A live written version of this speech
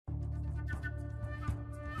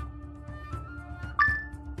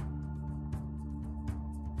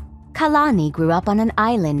Kalani grew up on an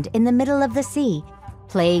island in the middle of the sea.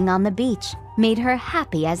 Playing on the beach made her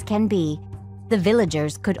happy as can be. The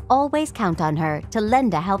villagers could always count on her to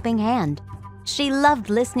lend a helping hand. She loved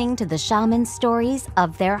listening to the shaman's stories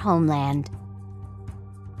of their homeland.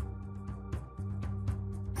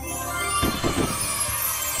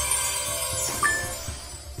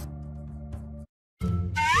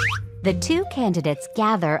 The two candidates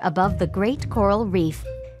gather above the great coral reef.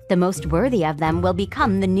 The most worthy of them will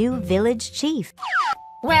become the new village chief.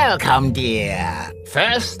 Welcome, dear.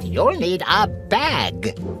 First, you'll need a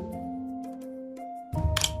bag.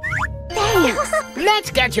 Thanks!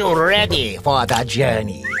 Let's get you ready for the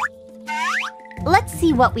journey. Let's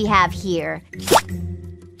see what we have here.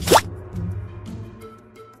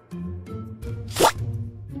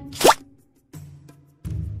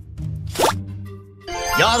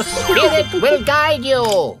 Your spirit will guide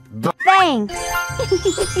you. Thanks!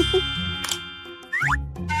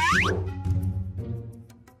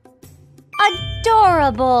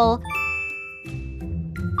 Adorable!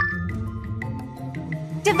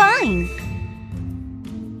 Divine!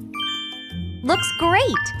 Looks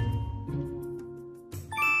great!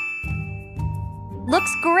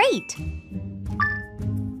 Looks great!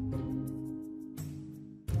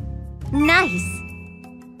 Nice!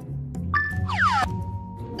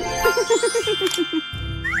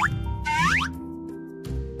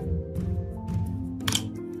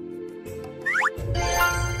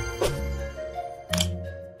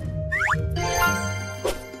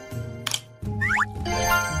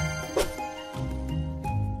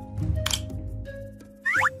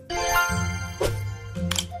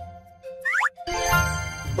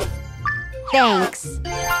 Thanks.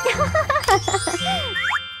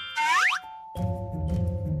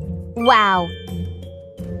 Wow.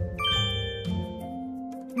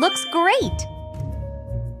 Looks great.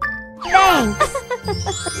 Thanks.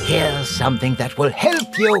 Here's something that will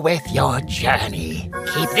help you with your journey.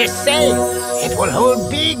 Keep this safe. It will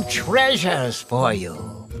hold big treasures for you.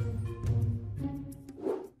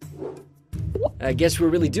 I guess we're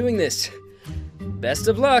really doing this. Best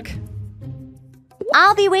of luck.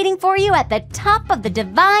 I'll be waiting for you at the top of the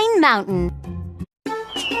Divine Mountain.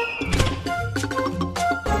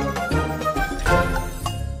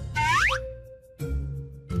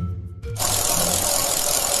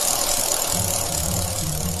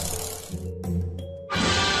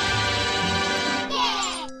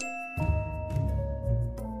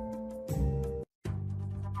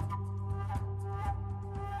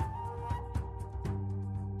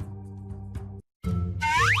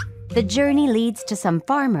 The journey leads to some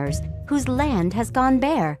farmers whose land has gone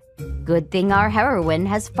bare. Good thing our heroine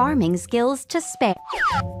has farming skills to spare.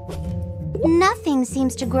 Nothing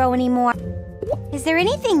seems to grow anymore. Is there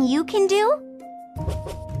anything you can do?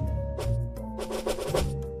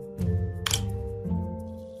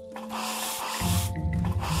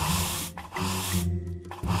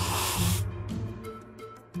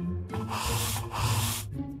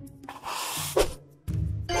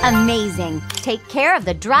 Amazing! Take care of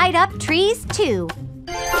the dried up trees, too.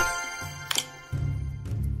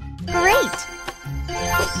 Great!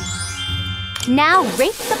 Now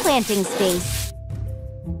rake the planting space.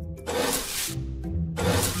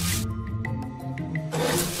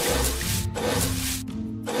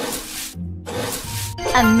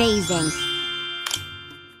 Amazing!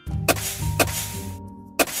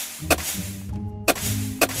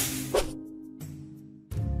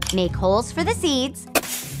 Make holes for the seeds.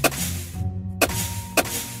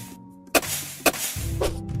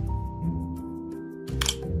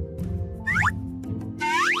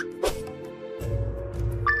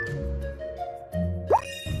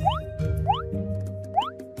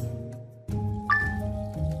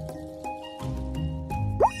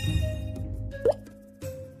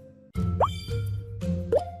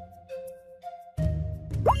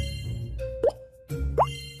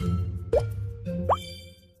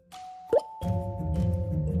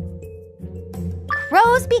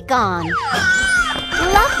 Crows be gone.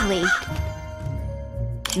 Lovely.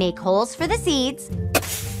 Make holes for the seeds.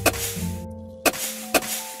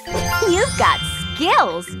 You've got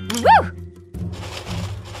skills. Woo!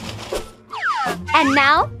 And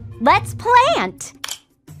now, let's plant.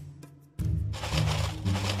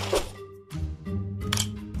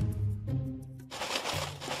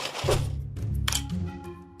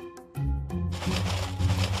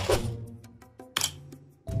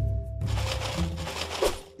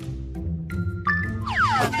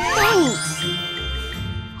 Thanks.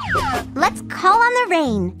 Let's call on the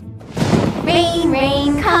rain. Rain,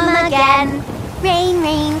 rain, come again. Rain,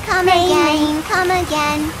 rain, come again. Rain, come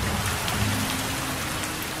again.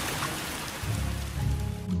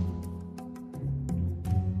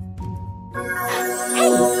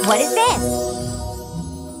 What is this?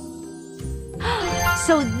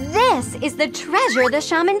 So this is the treasure the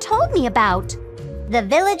shaman told me about. The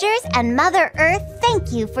villagers and Mother Earth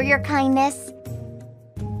thank you for your kindness.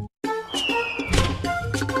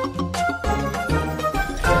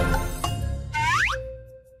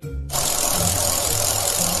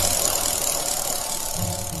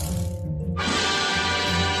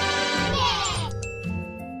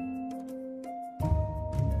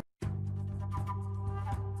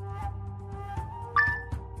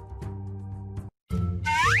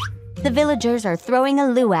 The villagers are throwing a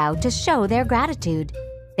luau to show their gratitude.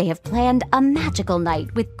 They have planned a magical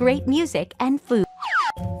night with great music and food.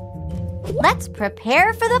 Let's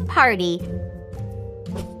prepare for the party.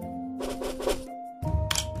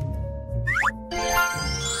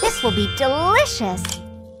 This will be delicious.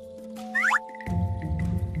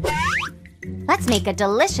 Let's make a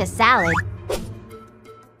delicious salad.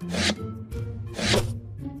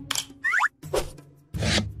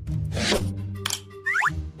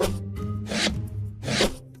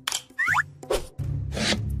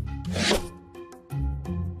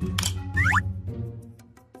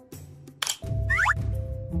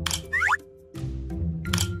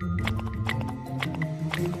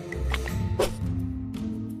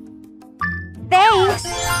 Thanks!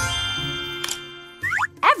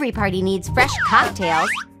 Every party needs fresh cocktails.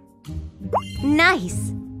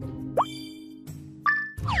 Nice!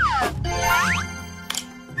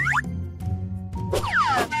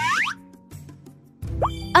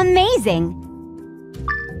 Amazing!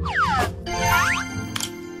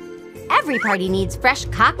 Every party needs fresh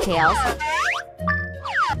cocktails.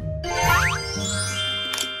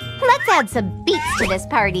 Let's add some beats to this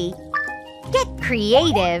party. Get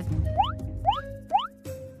creative!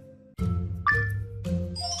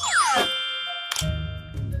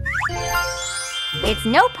 It's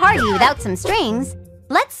no party without some strings.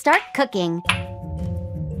 Let's start cooking.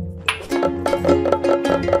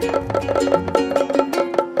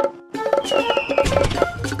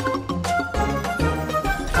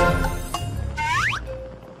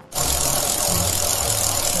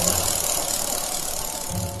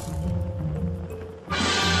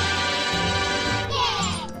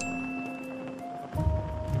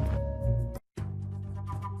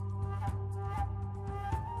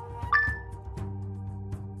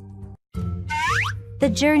 The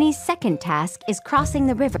journey's second task is crossing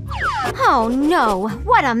the river. Oh no,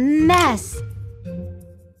 what a mess!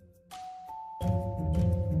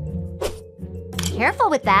 Careful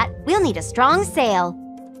with that, we'll need a strong sail.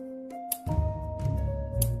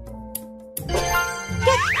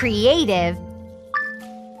 Get creative!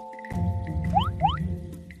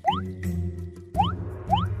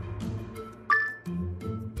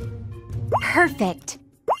 Perfect!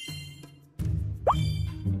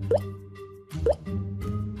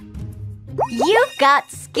 You've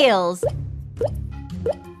got skills!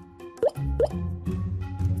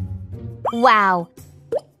 Wow!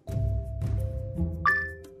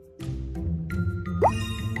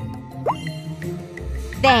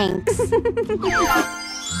 Thanks!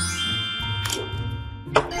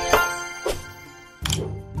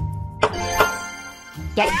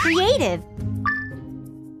 Get creative!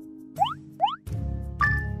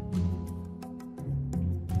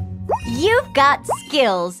 You've got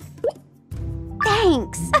skills!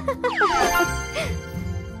 Thanks!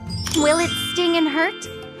 Will it sting and hurt?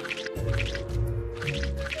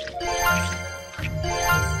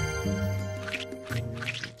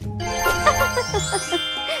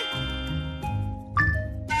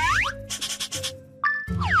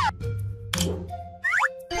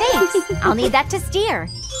 Thanks! I'll need that to steer.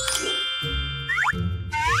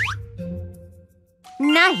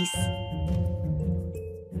 Nice!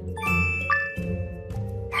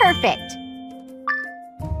 Perfect!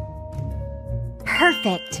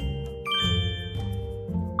 Perfect!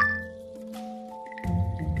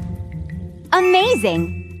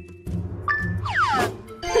 Amazing!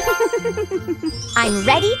 I'm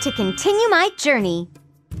ready to continue my journey.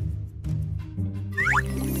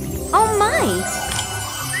 Oh my!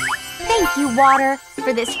 Thank you, water,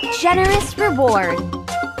 for this generous reward.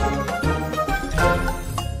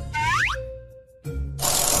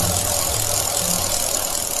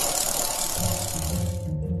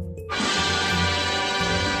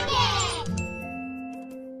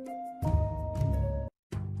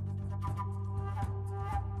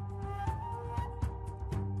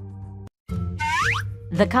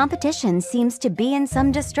 The competition seems to be in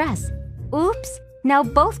some distress. Oops, now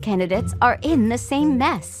both candidates are in the same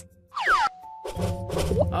mess.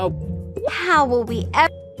 Oh, How will we ever...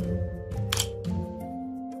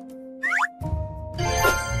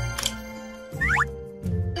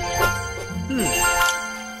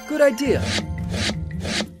 good idea.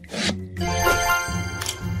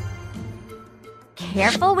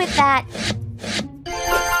 Careful with that.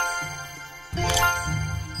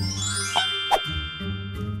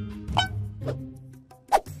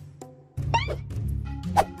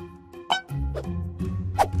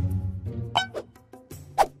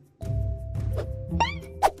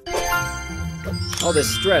 All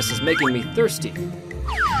this stress is making me thirsty.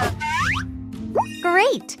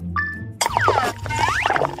 Great!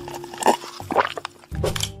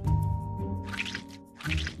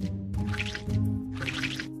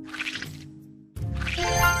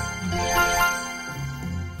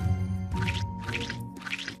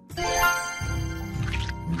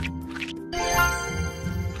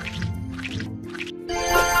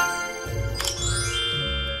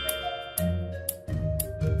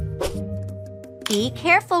 Be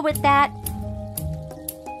careful with that.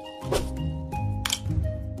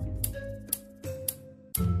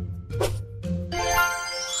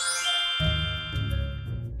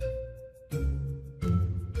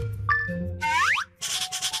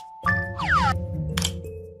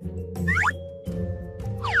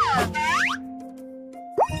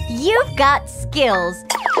 You've got skills.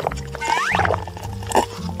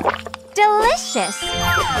 Delicious.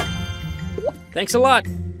 Thanks a lot.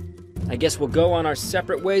 I guess we'll go on our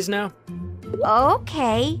separate ways now.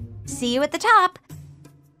 Okay. See you at the top.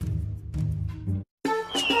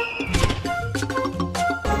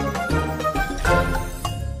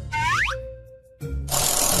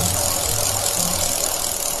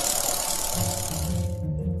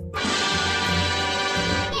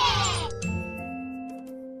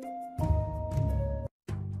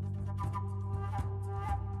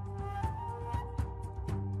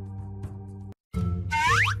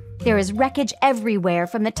 There is wreckage everywhere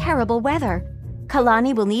from the terrible weather.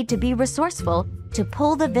 Kalani will need to be resourceful to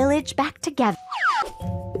pull the village back together.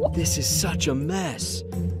 This is such a mess.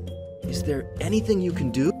 Is there anything you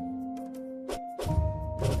can do?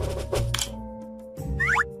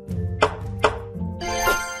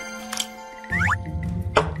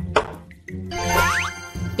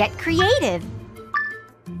 Get creative.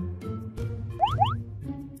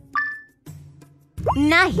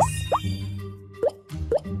 Nice.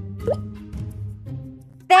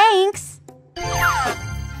 Thanks.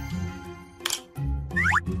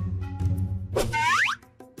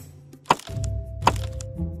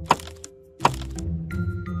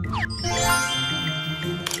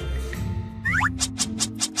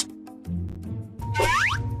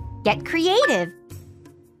 Get creative.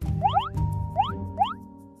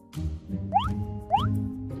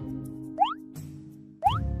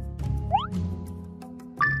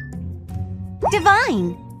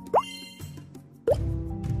 Divine.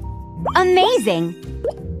 Amazing.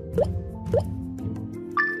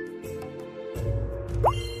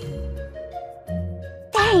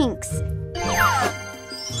 Thanks.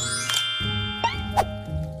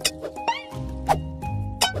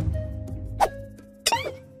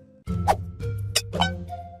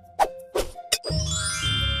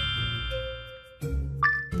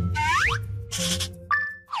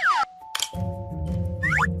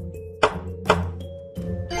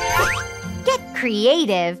 Get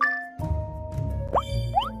creative.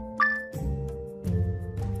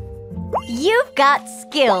 You've got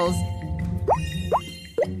skills.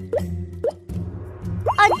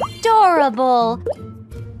 Adorable.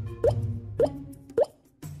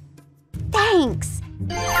 Thanks.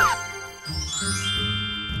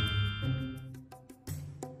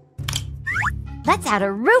 Let's add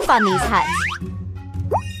a roof on these huts.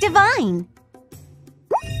 Divine.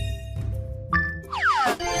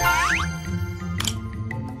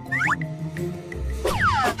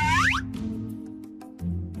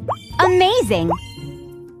 Amazing.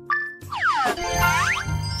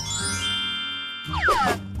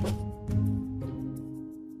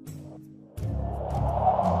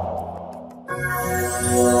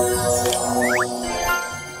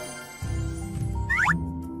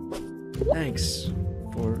 Thanks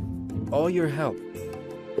for all your help.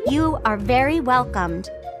 You are very welcomed.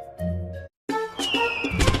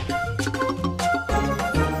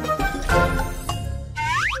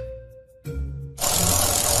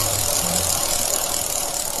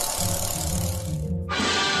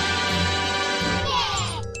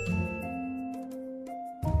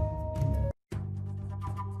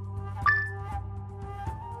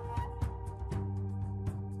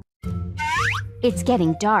 It's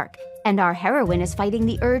getting dark, and our heroine is fighting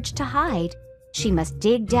the urge to hide. She must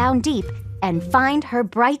dig down deep and find her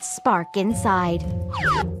bright spark inside.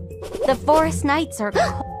 The forest nights are...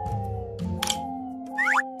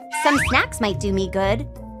 Some snacks might do me good.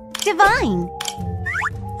 Divine!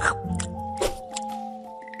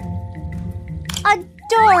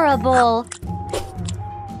 Adorable!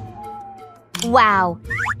 Wow!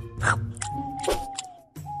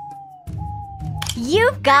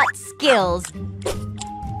 You've got skills!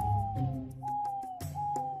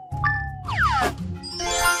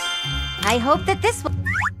 I hope that this will...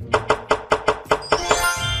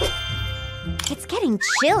 It's getting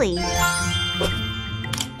chilly.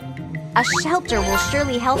 A shelter will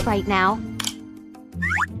surely help right now.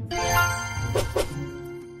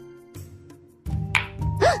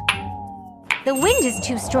 The wind is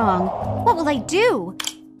too strong. What will I do?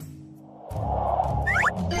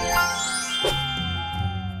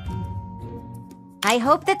 I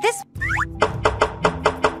hope that this...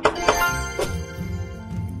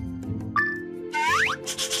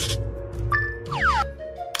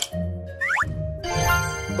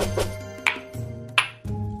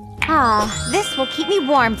 Ah, this will keep me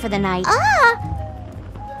warm for the night. Ah!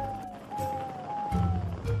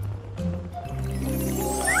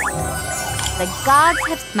 The gods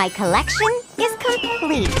have... My collection is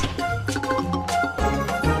complete.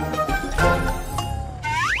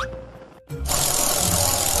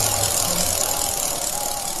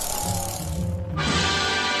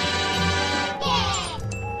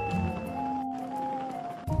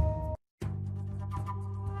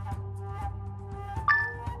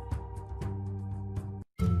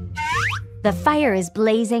 The fire is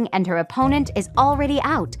blazing and her opponent is already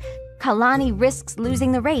out. Kalani risks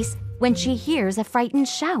losing the race when she hears a frightened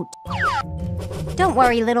shout. Don't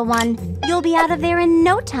worry, little one. You'll be out of there in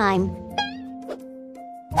no time.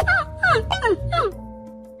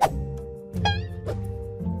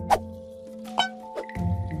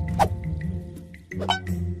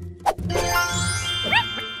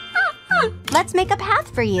 Let's make a path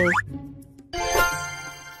for you.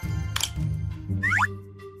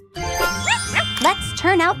 Let's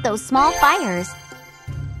turn out those small fires.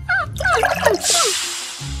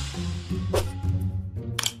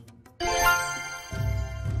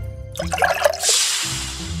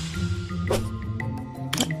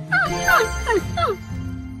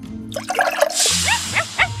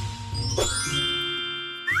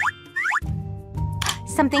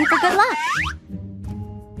 Something for good luck.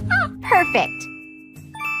 Perfect.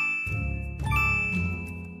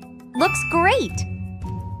 Looks great.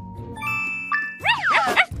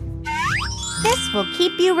 This will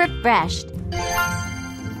keep you refreshed.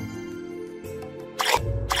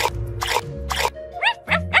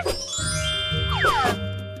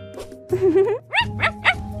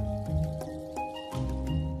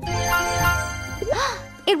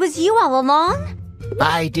 It was you all along?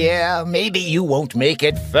 My dear, maybe you won't make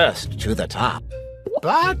it first to the top.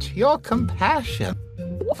 But your compassion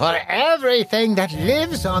for everything that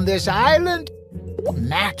lives on this island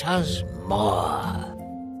matters more.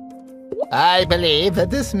 I believe that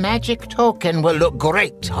this magic token will look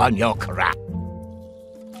great on your crown.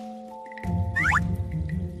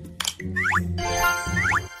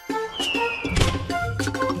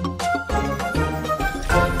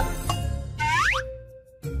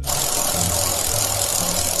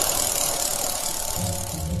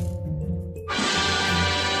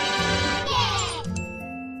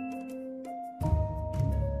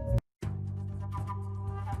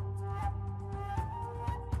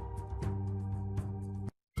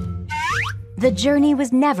 The journey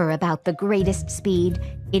was never about the greatest speed.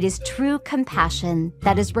 It is true compassion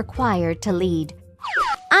that is required to lead.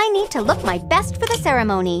 I need to look my best for the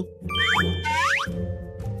ceremony.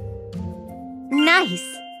 Nice.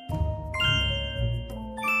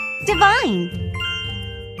 Divine.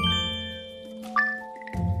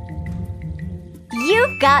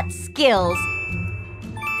 You've got skills.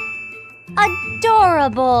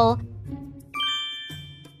 Adorable.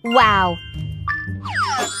 Wow.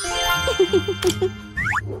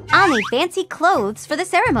 I'll need fancy clothes for the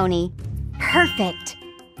ceremony. Perfect.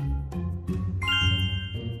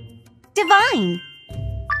 Divine.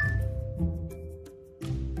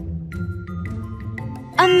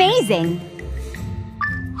 Amazing.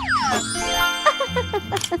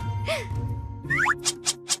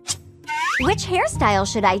 Which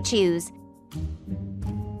hairstyle should I choose?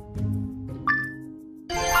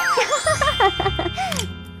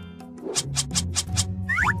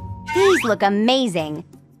 These look amazing.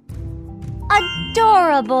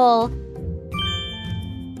 Adorable.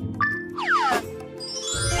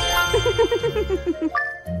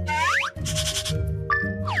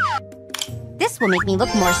 This will make me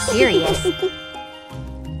look more serious.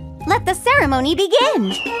 Let the ceremony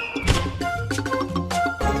begin.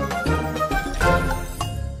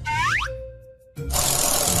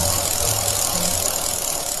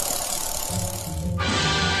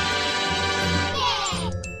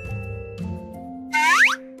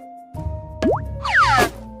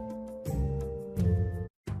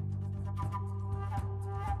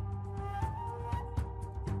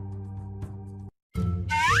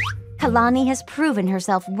 Kalani has proven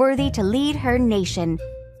herself worthy to lead her nation.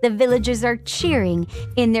 The villagers are cheering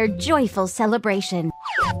in their joyful celebration.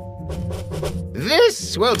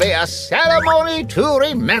 This will be a ceremony to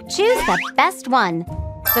remember. Choose the best one.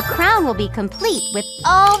 The crown will be complete with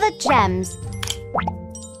all the gems.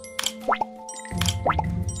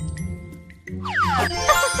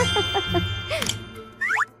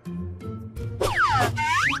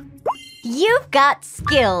 You've got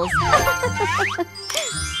skills.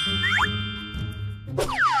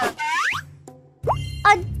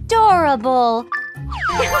 Adorable.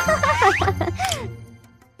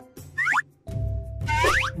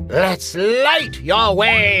 Let's light your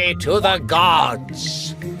way to the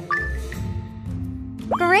gods.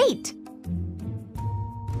 Great.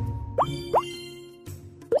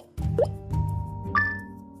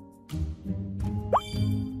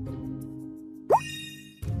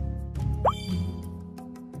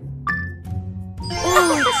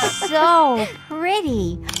 Ooh, so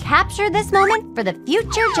pretty. Capture this moment for the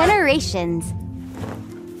future generations.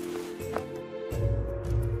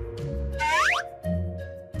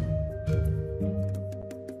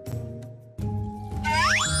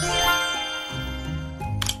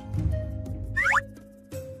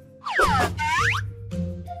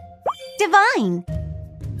 Divine.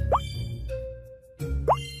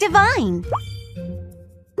 Divine.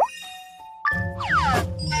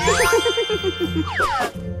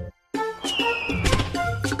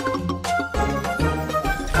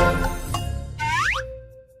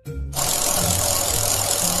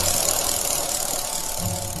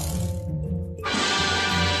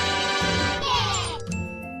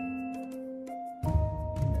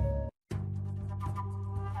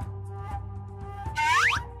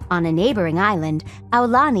 On a neighboring island,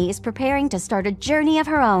 Kalani is preparing to start a journey of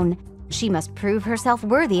her own. She must prove herself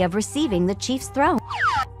worthy of receiving the chief's throne.